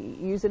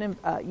VC,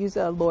 use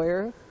a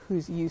lawyer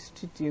who's used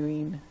to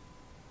doing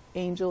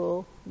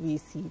angel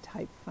VC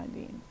type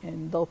funding,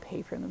 and they'll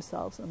pay for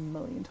themselves a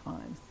million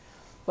times.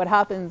 What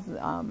happens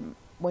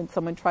when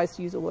someone tries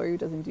to use a lawyer who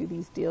doesn't do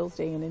these deals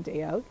day in and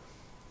day out,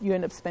 you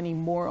end up spending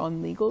more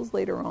on legals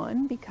later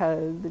on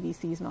because the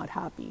VC is not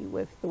happy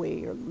with the way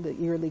your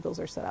legals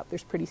are set up.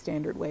 There's pretty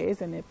standard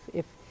ways, and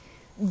if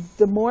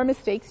the more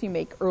mistakes you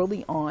make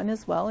early on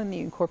as well in the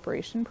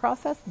incorporation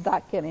process,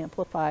 that get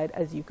amplified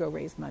as you go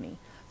raise money.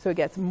 So it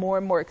gets more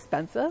and more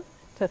expensive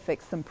to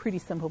fix some pretty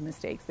simple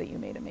mistakes that you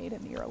may have made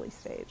in the early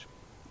stage.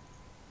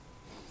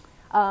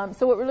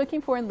 So what we're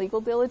looking for in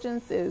legal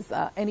diligence is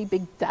any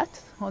big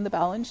debt on the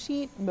balance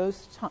sheet.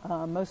 Most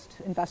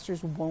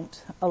investors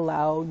won't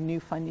allow new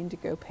funding to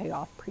go pay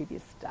off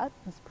previous debt.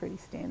 That's a pretty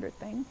standard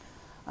thing.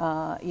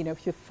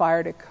 If you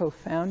fired a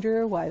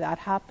co-founder, why that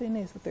happened,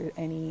 is if there are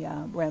any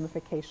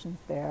ramifications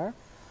there.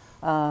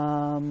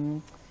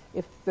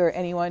 If there are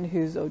anyone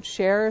who's owed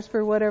shares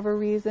for whatever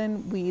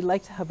reason, we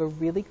like to have a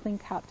really clean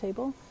cap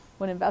table.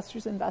 When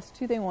investors invest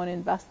too, they want to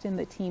invest in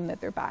the team that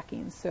they're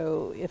backing.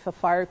 So if a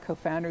fired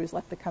co-founder who's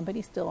left the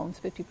company still owns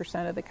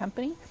 50% of the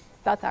company,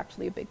 that's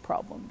actually a big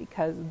problem,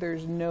 because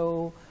there's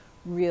no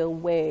real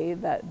way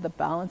that the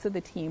balance of the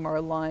team are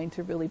aligned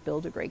to really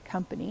build a great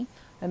company,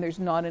 and there's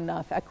not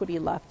enough equity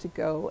left to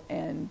go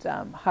and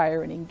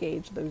hire and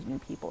engage those new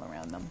people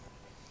around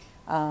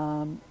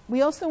them.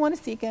 We also want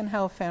to see again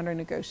how a founder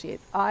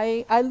negotiates.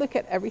 I look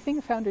at everything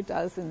a founder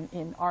does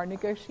in our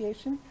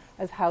negotiation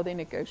as how they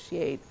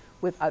negotiate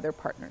with other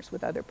partners,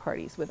 with other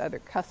parties, with other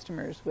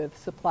customers, with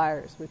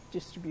suppliers, with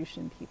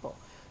distribution people.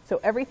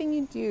 So everything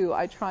you do,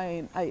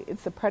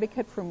 it's a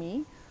predicate for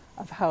me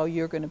of how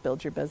you're going to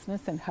build your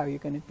business and how you're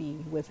going to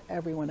be with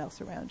everyone else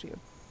around you.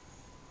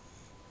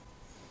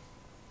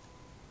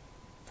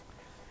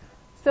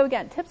 So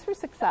again, tips for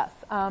success.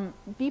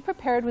 Be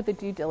prepared with the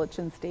due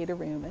diligence data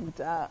room. And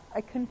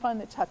I couldn't find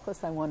the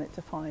checklist I wanted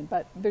to find,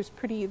 but there's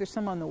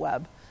some on the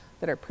web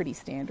that are pretty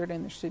standard,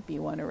 and there should be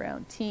one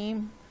around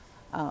team,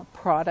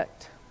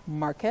 product,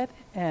 market,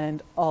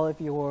 and all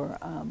of your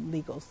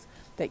legals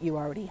that you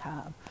already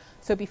have.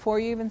 So before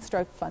you even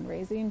start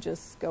fundraising,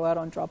 just go out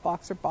on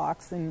Dropbox or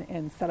Box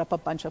and set up a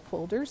bunch of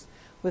folders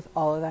with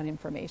all of that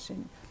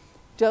information.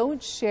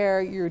 Don't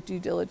share your due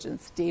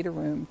diligence data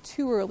room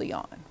too early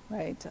on,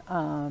 right?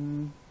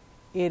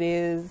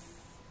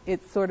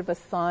 It's sort of a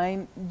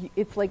sign,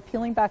 it's like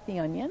peeling back the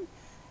onion.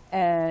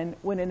 And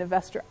when an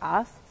investor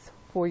asks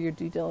for your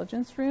due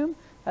diligence room,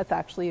 that's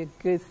actually a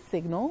good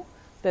signal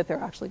that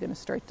they're actually going to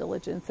start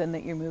diligence and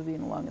that you're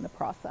moving along in the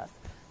process.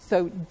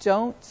 So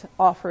don't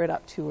offer it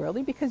up too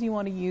early, because you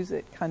want to use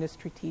it kind of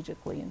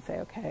strategically and say,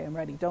 okay, I'm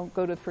ready. Don't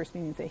go to the first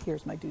meeting and say,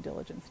 here's my due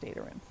diligence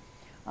data room.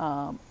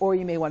 Or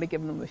you may want to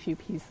give them a few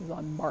pieces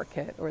on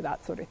market or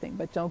that sort of thing,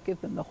 but don't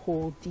give them the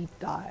whole deep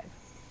dive.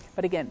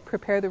 But again,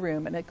 prepare the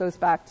room, and it goes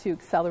back to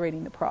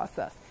accelerating the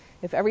process.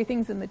 If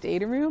everything's in the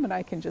data room and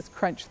I can just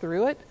crunch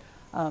through it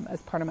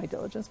as part of my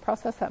diligence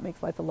process, that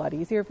makes life a lot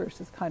easier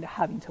versus kind of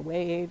having to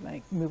wait and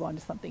I move on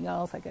to something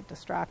else. I get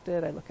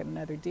distracted. I look at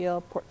another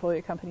deal.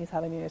 Portfolio company's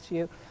having an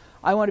issue.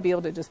 I want to be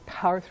able to just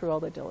power through all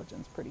the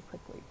diligence pretty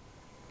quickly.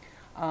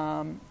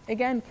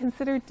 Again,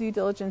 consider due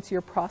diligence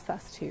your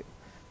process too.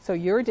 So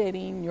you're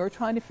dating, you're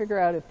trying to figure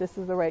out if this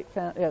is the right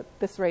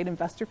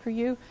investor for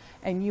you,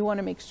 and you want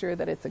to make sure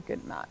that it's a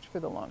good match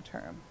for the long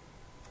term.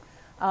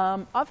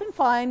 Often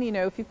find,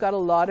 if you've got a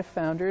lot of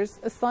founders,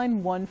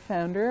 assign one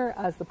founder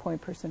as the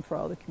point person for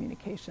all the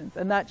communications,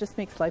 and that just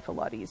makes life a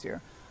lot easier.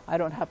 I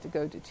don't have to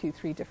go to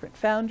 2-3 different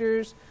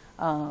founders.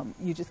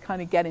 You just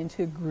kind of get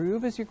into a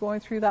groove as you're going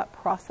through that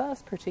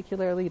process,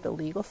 particularly the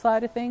legal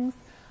side of things.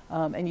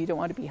 And you don't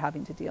want to be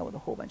having to deal with a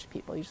whole bunch of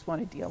people. You just want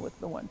to deal with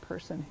the one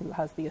person who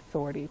has the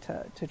authority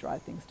to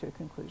drive things to a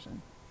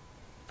conclusion.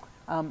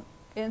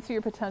 Answer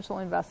your potential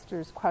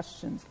investors'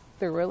 questions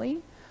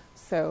thoroughly.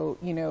 So,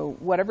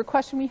 whatever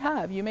question we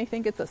have, you may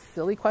think it's a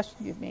silly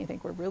question. You may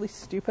think we're really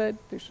stupid.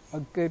 There's a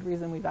good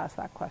reason we've asked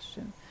that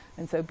question.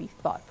 And so be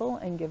thoughtful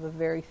and give a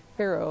very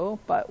thorough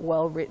but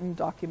well-written,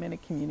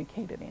 documented,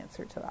 communicated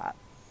answer to that.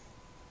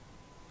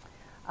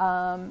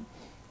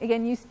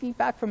 Again, use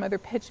feedback from other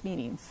pitch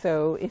meetings.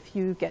 So if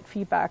you get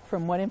feedback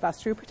from one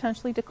investor who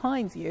potentially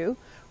declines you,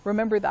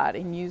 remember that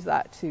and use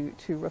that to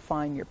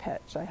refine your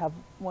pitch. I have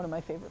one of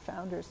my favorite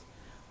founders,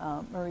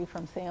 Marie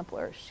from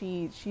Sampler.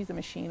 She's a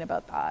machine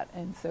about that.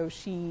 And so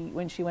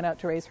when she went out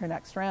to raise her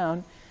next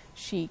round,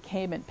 she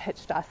came and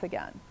pitched us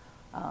again,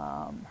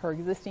 her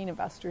existing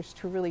investors,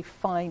 to really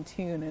fine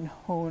tune and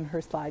hone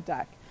her slide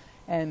deck.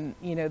 And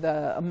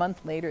a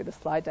month later, the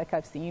slide deck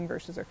I've seen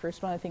versus her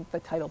first one, I think the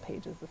title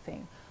page is the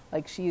same.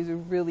 Like, she's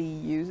really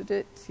used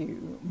it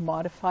to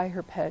modify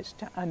her pitch,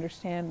 to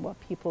understand what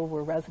people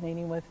were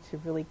resonating with, to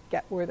really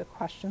get where the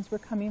questions were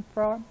coming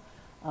from,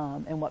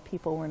 and what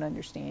people weren't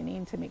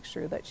understanding, to make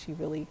sure that she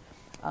really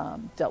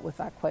dealt with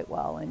that quite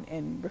well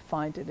and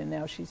refined it. And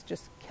now she's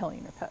just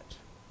killing her pitch.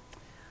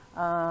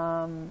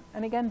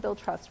 And again, build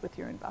trust with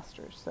your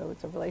investors. So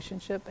it's a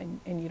relationship,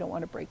 and you don't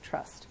want to break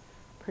trust,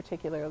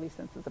 particularly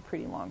since it's a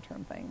pretty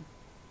long-term thing.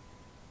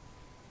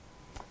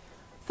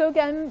 So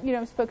again,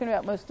 I've spoken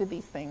about most of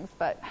these things,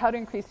 but how to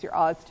increase your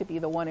odds to be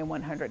the 1 in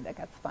 100 that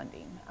gets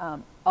funding.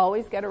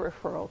 Always get a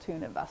referral to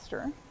an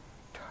investor.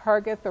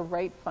 Target the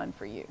right fund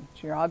for you,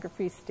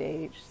 geography,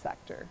 stage,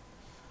 sector.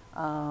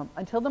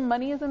 Until the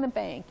money is in the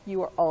bank,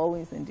 you are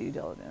always in due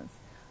diligence.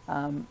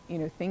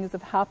 Things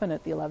have happened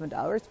at the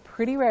 $11. It's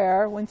pretty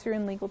rare once you're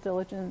in legal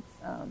diligence.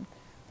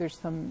 There's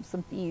some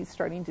fees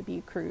starting to be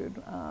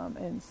accrued,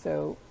 and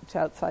so to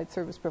outside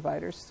service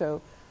providers.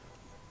 So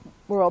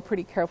we're all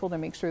pretty careful to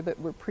make sure that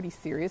we're pretty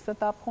serious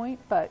at that point.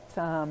 But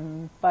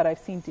I've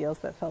seen deals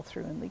that fell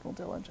through in legal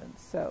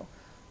diligence. So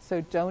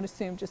don't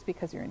assume just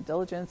because you're in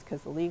diligence,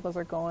 because the legals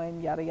are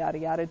going, yada, yada,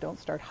 yada. Don't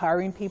start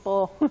hiring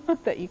people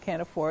that you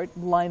can't afford.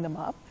 Line them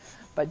up,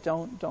 but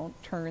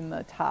don't turn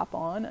the tap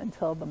on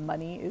until the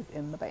money is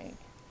in the bank.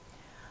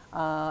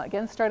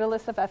 Again, start a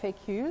list of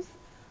FAQs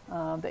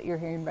that you're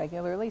hearing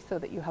regularly so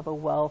that you have a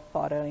well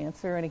thought out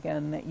answer, and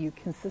again, that you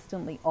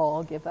consistently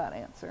all give that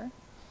answer.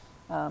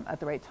 At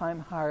the right time,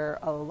 hire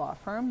a law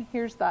firm.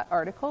 Here's that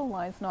article,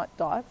 Lines Not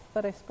Dots,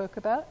 that I spoke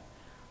about.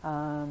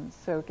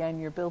 So again,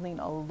 you're building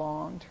a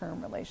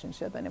long-term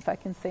relationship, and if I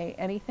can say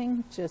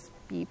anything, just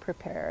be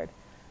prepared.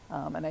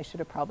 And I should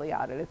have probably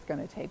added, it's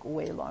going to take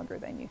way longer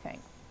than you think.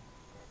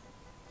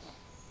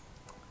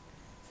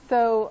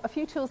 So a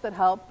few tools that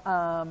help.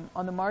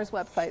 On the Mars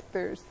website,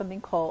 there's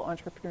something called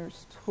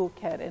Entrepreneur's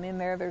Toolkit, and in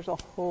there's a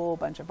whole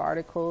bunch of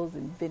articles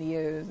and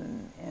videos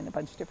and a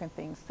bunch of different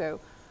things. So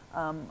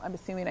I'm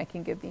assuming I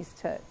can give these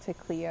to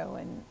Cleo,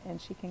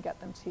 and she can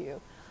get them to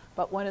you.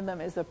 But one of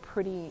them is you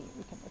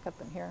can look at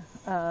them here,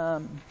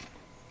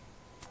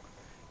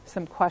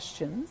 some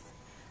questions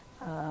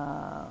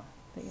that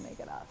you may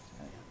get asked.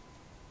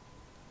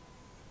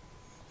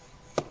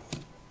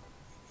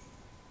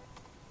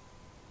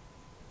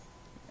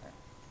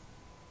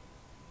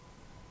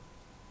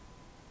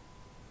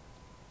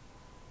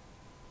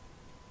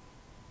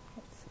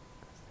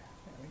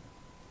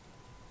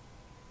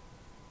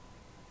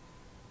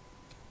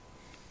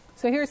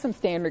 So here are some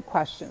standard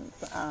questions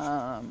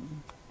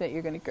that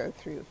you're going to go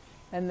through.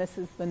 And this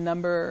is the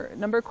number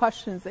of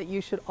questions that you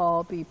should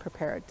all be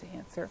prepared to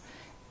answer.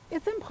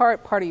 It's in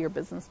part of your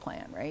business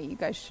plan, right? You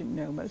guys should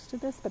know most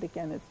of this, but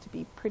again, it's to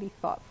be pretty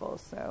thoughtful.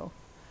 So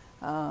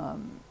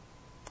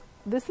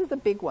this is a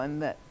big one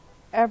that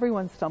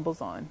everyone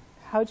stumbles on.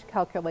 How do you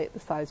calculate the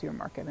size of your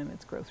market and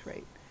its growth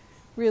rate?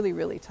 Really,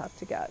 really tough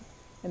to get,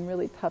 and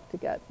really tough to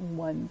get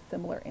one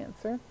similar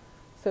answer.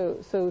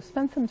 So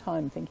spend some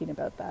time thinking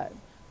about that.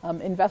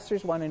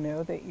 Investors want to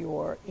know that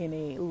you're in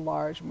a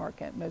large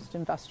market. Most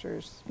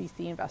investors,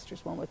 VC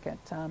investors, won't look at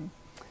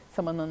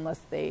someone unless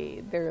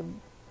they're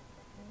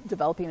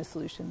developing a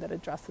solution that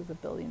addresses a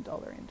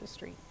billion-dollar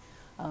industry.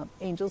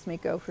 Angels may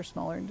go for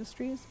smaller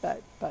industries,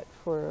 but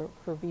for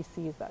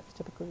VCs, that's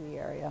typically the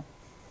area.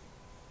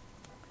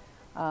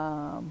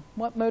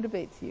 What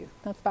motivates you?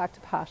 That's back to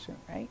passion,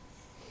 right?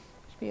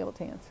 You should be able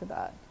to answer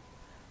that.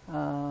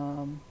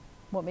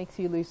 What makes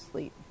you lose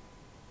sleep?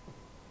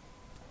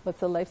 What's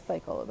the life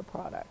cycle of the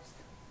products?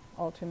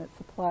 Alternate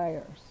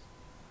suppliers?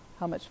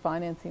 How much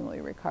financing will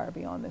you require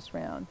beyond this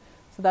round?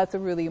 So that's a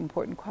really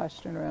important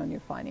question around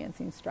your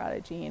financing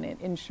strategy, and it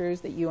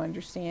ensures that you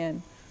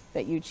understand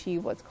that you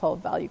achieve what's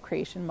called value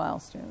creation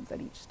milestones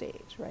at each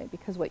stage, right?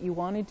 Because what you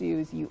want to do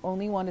is you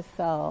only want to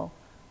sell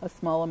a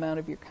small amount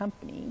of your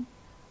company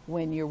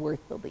when you're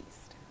worth the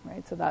least,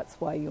 right? So that's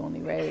why you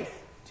only raise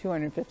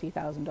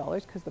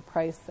 $250,000, because the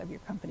price of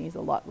your company is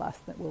a lot less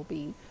than it will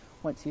be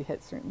once you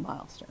hit certain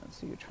milestones.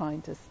 So you're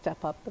trying to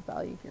step up the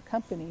value of your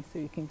company so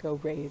you can go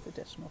raise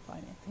additional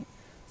financing.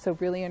 So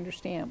really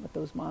understand what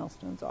those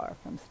milestones are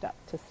from step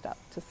to step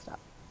to step.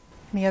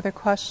 Any other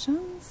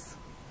questions?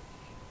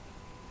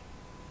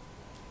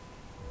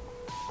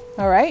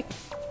 All right.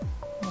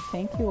 Well,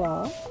 thank you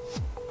all.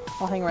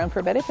 I'll hang around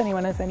for a bit if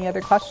anyone has any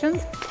other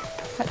questions.